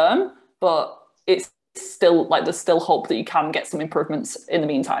long term, but it's still like there's still hope that you can get some improvements in the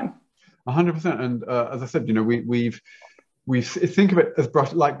meantime. 100%. And as I said, we think of it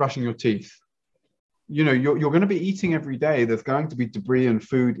as like brushing your teeth. You're going to be eating every day. There's going to be debris and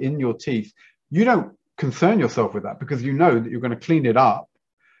food in your teeth. You don't concern yourself with that because you know that you're going to clean it up.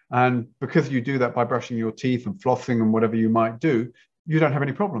 And because you do that by brushing your teeth and flossing and whatever you might do, you don't have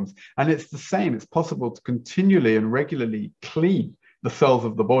any problems. And it's the same. It's possible to continually and regularly clean the cells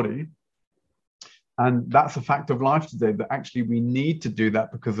of the body. And that's a fact of life today, that actually we need to do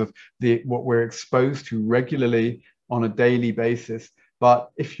that because of what we're exposed to regularly on a daily basis. But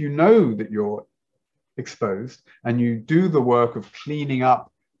if you know that you're exposed and you do the work of cleaning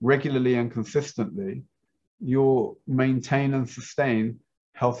up regularly and consistently, you'll maintain and sustain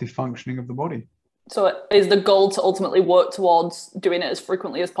healthy functioning of the body. So is the goal to ultimately work towards doing it as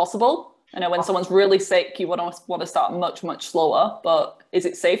frequently as possible? I know when someone's really sick, you want to start much, much slower, but is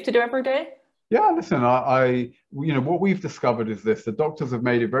it safe to do every day? Yeah, listen, what we've discovered is this: the doctors have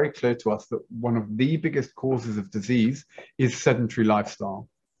made it very clear to us that one of the biggest causes of disease is sedentary lifestyle.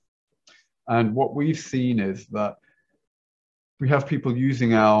 And what we've seen is that we have people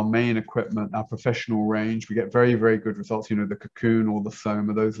using our main equipment, our professional range. We get very, very good results. The Cocoon or the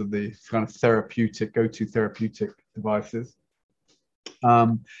Soma, those are the kind of go-to therapeutic devices.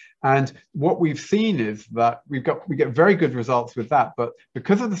 And what we've seen is that we get very good results with that, but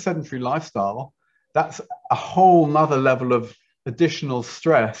because of the sedentary lifestyle, that's a whole nother level of additional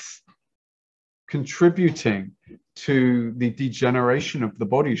stress contributing to the degeneration of the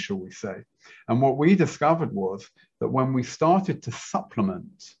body, shall we say. And what we discovered was that when we started to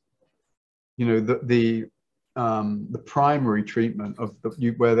supplement, the primary treatment of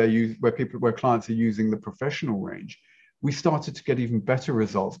where clients are using the professional range, we started to get even better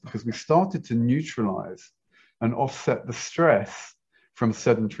results because we started to neutralize and offset the stress from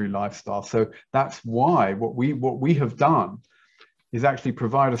sedentary lifestyle. So that's why what we have done is actually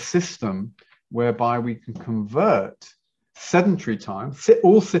provide a system whereby we can convert sedentary time,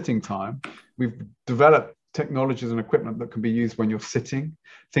 all sitting time. We've developed technologies and equipment that can be used when you're sitting,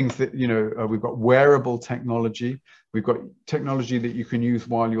 things that, we've got wearable technology, we've got technology that you can use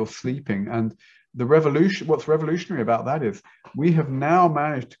while you're sleeping. And what's revolutionary about that is we have now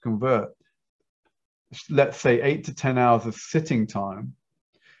managed to convert, let's say, 8 to 10 hours of sitting time.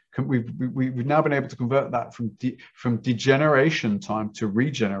 We've now been able to convert that from degeneration time to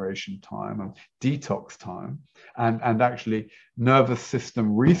regeneration time and detox time and actually nervous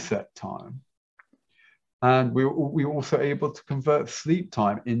system reset time. And we're also able to convert sleep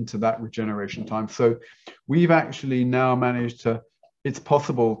time into that regeneration time. So we've actually now managed to, it's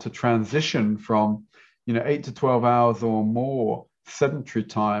possible to transition from 8 to 12 hours or more sedentary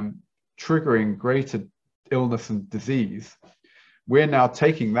time triggering greater illness and disease. We're now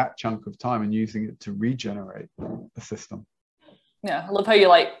taking that chunk of time and using it to regenerate the system. Yeah, I love how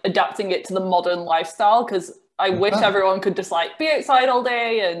you're adapting it to the modern lifestyle, because I wish everyone could just be outside all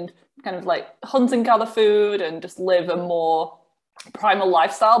day and kind of hunt and gather food and just live a more primal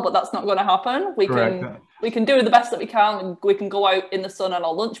lifestyle, but that's not going to happen. We can do the best that we can. We can go out in the sun on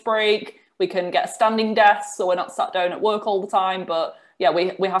our lunch break. We can get a standing desk so we're not sat down at work all the time. But yeah,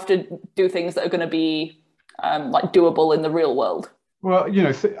 we have to do things that are going to be doable in the real world. Well,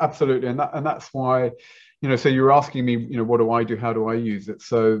 absolutely, and that's why, so you're asking me, what do I do? How do I use it?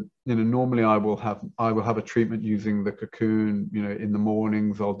 So, normally I will have a treatment using the Cocoon. In the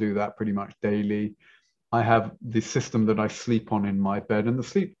mornings, I'll do that pretty much daily. I have the system that I sleep on in my bed, and the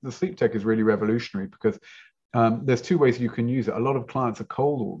sleep tech is really revolutionary because there's two ways you can use it. A lot of clients are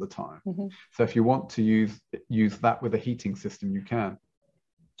cold all the time, so if you want to use that with a heating system, you can.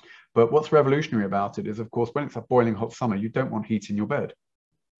 But what's revolutionary about it is, of course, when it's a boiling hot summer, you don't want heat in your bed.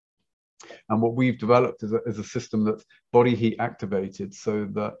 And what we've developed is a system that's body heat activated, so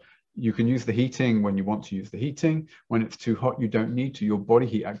that you can use the heating when you want to use the heating. When it's too hot, you don't need to. Your body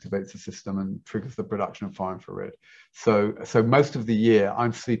heat activates the system and triggers the production of far infrared. So most of the year,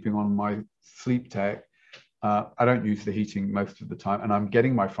 I'm sleeping on my sleep tech. I don't use the heating most of the time, and I'm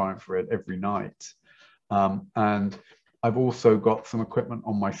getting my far infrared every night. And I've also got some equipment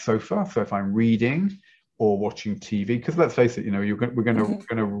on my sofa. So if I'm reading or watching TV, because let's face it, we're going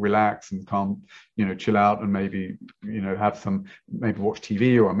to relax and calm, chill out and maybe, maybe watch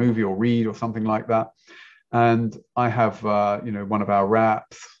TV or a movie or read or something like that. And I have, one of our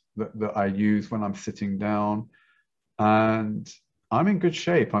wraps that I use when I'm sitting down, and I'm in good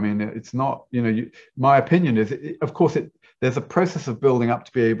shape. I mean, it's not, my opinion is, of course, there's a process of building up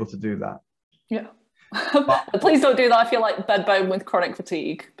to be able to do that. Yeah. Please don't do that. I feel like bedbound with chronic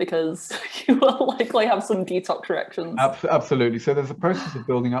fatigue, because you will likely have some detox reactions. Absolutely. So there's a process of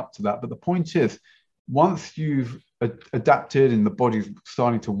building up to that. But the point is, once you've adapted and the body's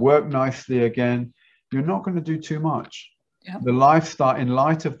starting to work nicely again, you're not going to do too much. Yeah. The lifestyle, in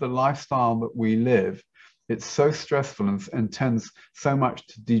light of the lifestyle that we live, it's so stressful and tends so much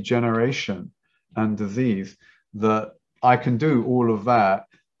to degeneration and disease that I can do all of that.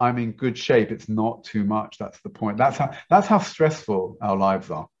 I'm in good shape. It's not too much. That's the point. That's how stressful our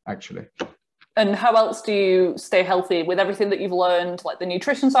lives are, actually. And how else do you stay healthy with everything that you've learned, like the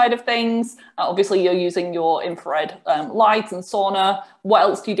nutrition side of things? Obviously, you're using your infrared light and sauna. What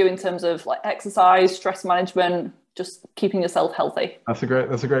else do you do in terms of like exercise, stress management, just keeping yourself healthy? That's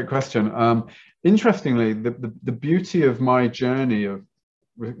a great question. Interestingly, the beauty of my journey of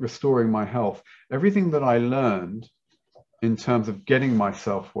restoring my health, everything that I learned in terms of getting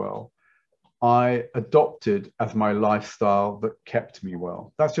myself well, I adopted as my lifestyle that kept me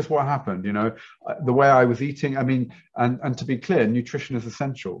well. That's just what happened, the way I was eating. I mean, and to be clear, nutrition is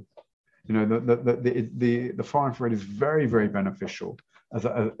essential. The far infrared is very, very beneficial as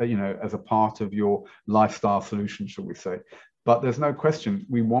a part of your lifestyle solution, shall we say. But there's no question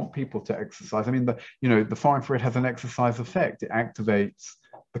we want people to exercise. I mean, the far infrared has an exercise effect. It activates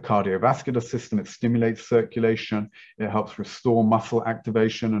the cardiovascular system, it stimulates circulation, it helps restore muscle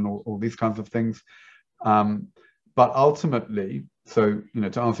activation and all these kinds of things. But ultimately, so,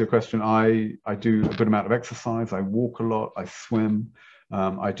 to answer your question, I do a good amount of exercise. I walk a lot, I swim,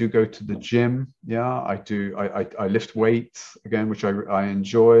 I do go to the gym. Yeah, I lift weights again, which I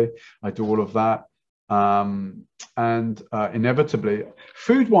enjoy. I do all of that. And inevitably,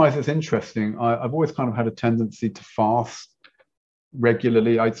 food-wise, it's interesting. I've always kind of had a tendency to fast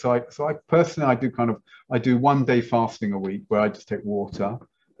regularly. I personally I do 1 day fasting a week where I just take water.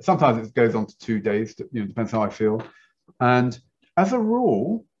 Sometimes it goes on to 2 days, depends how I feel. And as a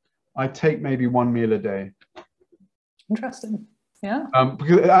rule, I take maybe 1 meal a day. Interesting. Yeah.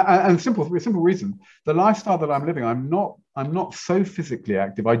 Because and simple reason, the lifestyle that I'm living, I'm not so physically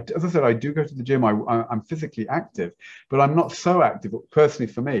active. As I said, I do go to the gym. I'm physically active, but I'm not so active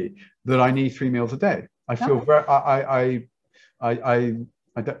personally for me that I need 3 meals a day. I feel very.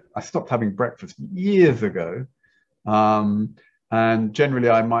 I stopped having breakfast years ago, and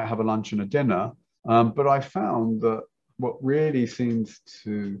generally I might have a lunch and a dinner. But I found that what really seems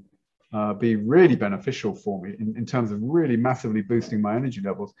to be really beneficial for me in terms of really massively boosting my energy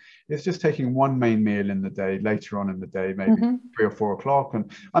levels is just taking one main meal in the day, later on in the day, maybe 3 or 4 o'clock,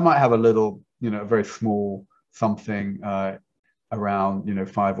 and I might have a little, a very small something around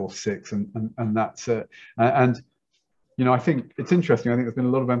 5 or 6, and that's it. And I think it's interesting. I think there's been a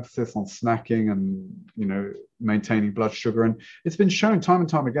lot of emphasis on snacking and, maintaining blood sugar. And it's been shown time and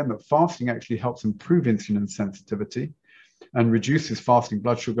time again that fasting actually helps improve insulin sensitivity and reduces fasting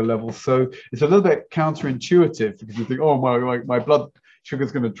blood sugar levels. So it's a little bit counterintuitive because you think, oh, my blood sugar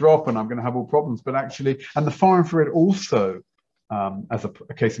is going to drop and I'm going to have all problems. But actually, and the far infrared also, as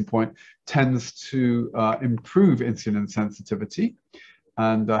a case in point, tends to improve insulin sensitivity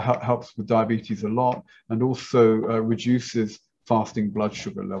and helps with diabetes a lot, and also reduces fasting blood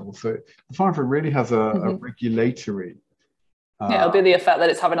sugar levels. So the far infrared really has a regulatory. It'll be the effect that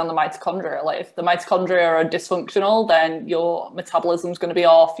it's having on the mitochondria. Like if the mitochondria are dysfunctional, then your metabolism's going to be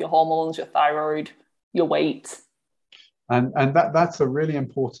off, your hormones, your thyroid, your weight. And that's a really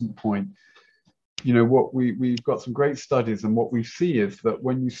important point. What we've got some great studies, and what we see is that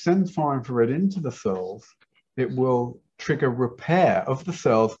when you send far infrared into the cells, it will trigger repair of the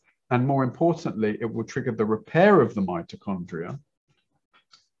cells, and more importantly, it will trigger the repair of the mitochondria.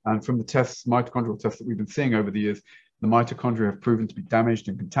 And from the mitochondrial tests that we've been seeing over the years, the mitochondria have proven to be damaged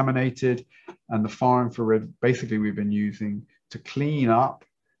and contaminated, and the far infrared basically we've been using to clean up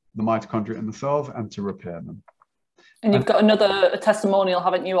the mitochondria in the cells and to repair them. And you've got a testimonial,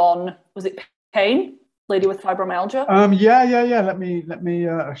 haven't you, on, was it pain? Lady with fibromyalgia? Yeah. Let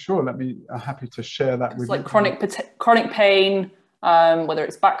me happy to share that with you. It's like chronic pain, whether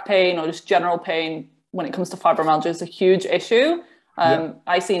it's back pain or just general pain when it comes to fibromyalgia is a huge issue.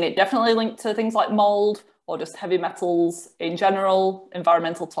 I've seen it definitely linked to things like mold or just heavy metals in general,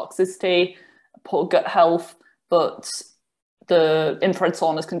 environmental toxicity. poor gut health, but the infrared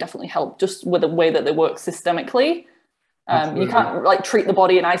saunas can definitely help just with the way that they work systemically. You can't like treat the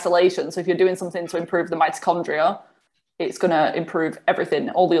body in isolation. So if you're doing something to improve the mitochondria, it's going to improve everything,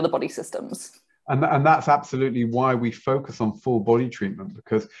 all the other body systems. And that's absolutely why we focus on full body treatment,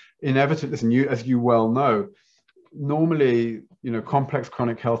 because inevitably, listen, as you well know, normally, complex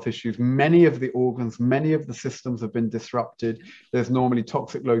chronic health issues, many of the organs, many of the systems have been disrupted. There's normally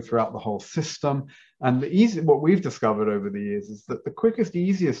toxic load throughout the whole system. And what we've discovered over the years is that the quickest,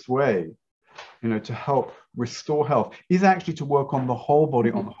 easiest way, to help restore health is actually to work on the whole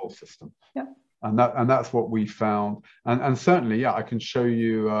body, on the whole system. Yeah. And that's what we found. And certainly, I can show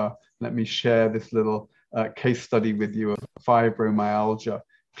you, let me share this little case study with you of a fibromyalgia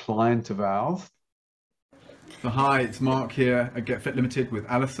client of ours. So hi, it's Mark here at Get Fit Limited with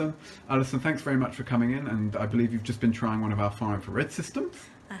Alison. Alison, thanks very much for coming in, and I believe you've just been trying one of our far infrared systems.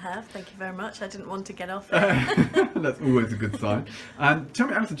 I have, thank you very much. I didn't want to get off it. That's always a good sign. And tell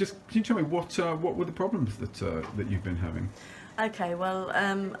me, Alison, can you tell me what were the problems that you've been having? Okay, well,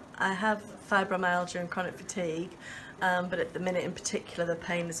 I have fibromyalgia and chronic fatigue, but at the minute in particular the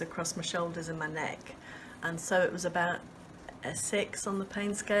pain is across my shoulders and my neck, and so it was about a 6 on the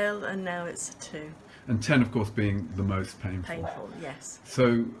pain scale, and now it's a 2. And 10, of course, being the most painful. Painful, yes.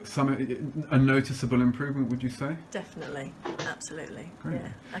 So a noticeable improvement, would you say? Definitely, absolutely. Great. Yeah,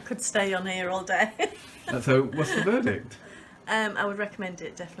 I could stay on here all day. So what's the verdict? I would recommend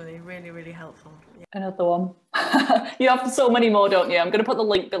it, definitely. Really, really helpful. Yeah. Another one. You have so many more, don't you? I'm going to put the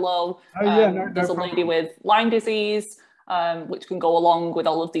link below. There's a lady with Lyme disease, which can go along with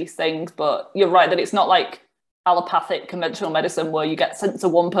all of these things. But you're right that it's not like allopathic conventional medicine where you get sent to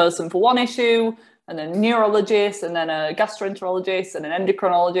one person for one issue, and then a neurologist, and then a gastroenterologist, and an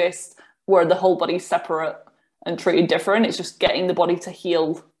endocrinologist, where the whole body's separate and treated different. It's just getting the body to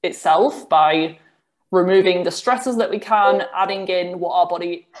heal itself by removing the stressors that we can, adding in what our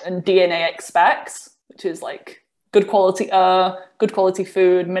body and DNA expects, which is like good quality air, good quality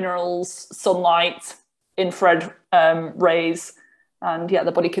food, minerals, sunlight, infrared rays, and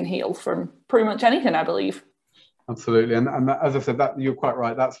the body can heal from pretty much anything, I believe. Absolutely, and as I said, that you're quite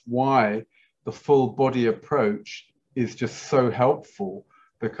right. That's why the full body approach is just so helpful,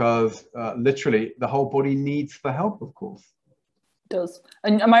 because literally the whole body needs the help, of course. It does.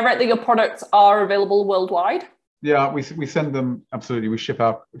 And am I right that your products are available worldwide? Yeah, we send them, absolutely. We ship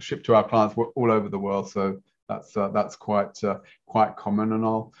to our clients all over the world, so that's quite common. And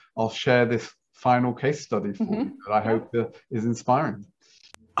I'll share this final case study for you that I hope is inspiring.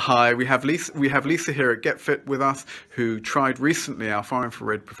 Hi, we have Lisa here at Get Fit with us, who tried recently our far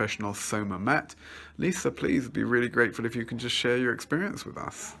infrared professional Soma mat. Lisa, please, be really grateful if you can just share your experience with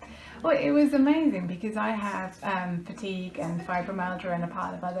us. Well, it was amazing because I have fatigue and fibromyalgia and a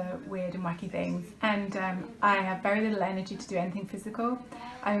pile of other weird and wacky things, and I have very little energy to do anything physical.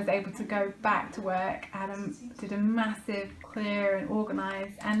 I was able to go back to work, did a massive clear and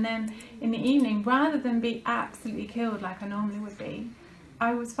organise, and then in the evening, rather than be absolutely killed like I normally would be,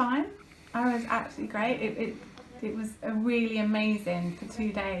 I was fine. I was absolutely great. It was really amazing for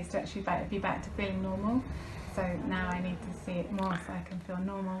 2 days to actually be back to feeling normal. So now I need to see it more so I can feel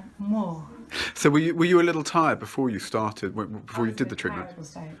normal more. So were you a little tired before you started, before you did the treatment? I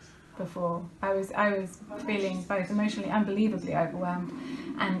was in a terrible state before. I was feeling both emotionally unbelievably overwhelmed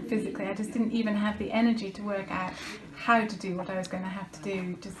and physically. I just didn't even have the energy to work out how to do what I was going to have to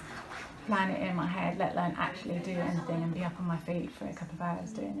do, just plan it in my head, let alone actually do anything and be up on my feet for a couple of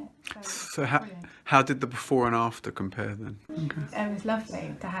hours doing it. So how did the before and after compare then? Okay. It was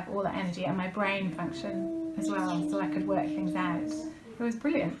lovely to have all that energy and my brain function as well, so I could work things out. It was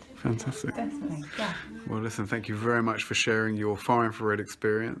brilliant. Fantastic. Definitely, yeah. Well, listen, thank you very much for sharing your far infrared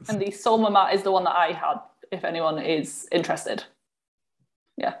experience. And the Soma mat is the one that I had, if anyone is interested.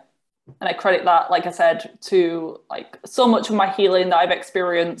 Yeah. And I credit that, like I said, to like so much of my healing that I've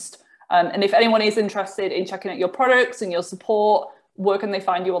experienced. And if anyone is interested in checking out your products and your support, where can they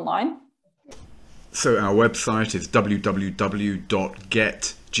find you online? So our website is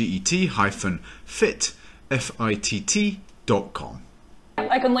www.get-fit.com.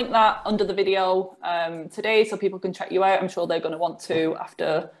 I can link that under the video today so people can check you out. I'm sure they're going to want to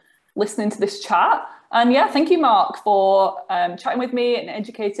after listening to this chat. And yeah, thank you, Mark, for chatting with me and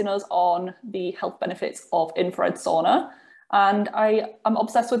educating us on the health benefits of infrared sauna. And I am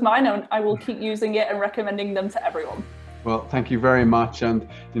obsessed with mine, and I will keep using it and recommending them to everyone. Well, thank you very much, and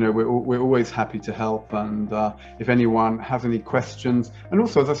we're always happy to help. And if anyone has any questions, and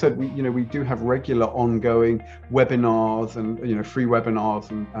also, as I said, we do have regular ongoing webinars and free webinars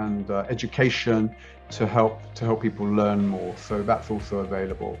and education to help people learn more. So that's also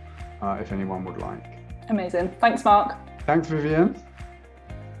available. if anyone would like. Amazing. Thanks, Mark. Thanks, Vivienne.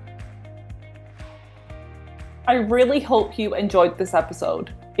 I really hope you enjoyed this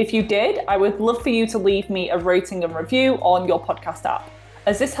episode. If you did, I would love for you to leave me a rating and review on your podcast app,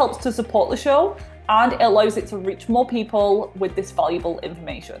 as this helps to support the show and it allows it to reach more people with this valuable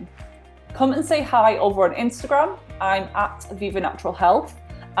information. Come and say hi over on Instagram. I'm at Viva Natural Health.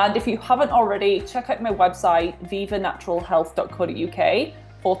 And if you haven't already, check out my website, vivanaturalhealth.co.uk,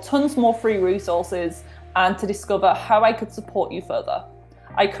 for tons more free resources and to discover how I could support you further.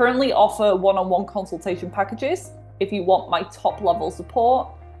 I currently offer one-on-one consultation packages if you want my top level support,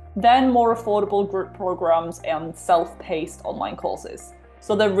 then more affordable group programs and self-paced online courses.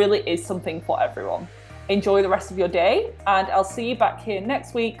 So there really is something for everyone. Enjoy the rest of your day, and I'll see you back here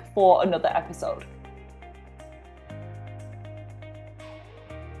next week for another episode.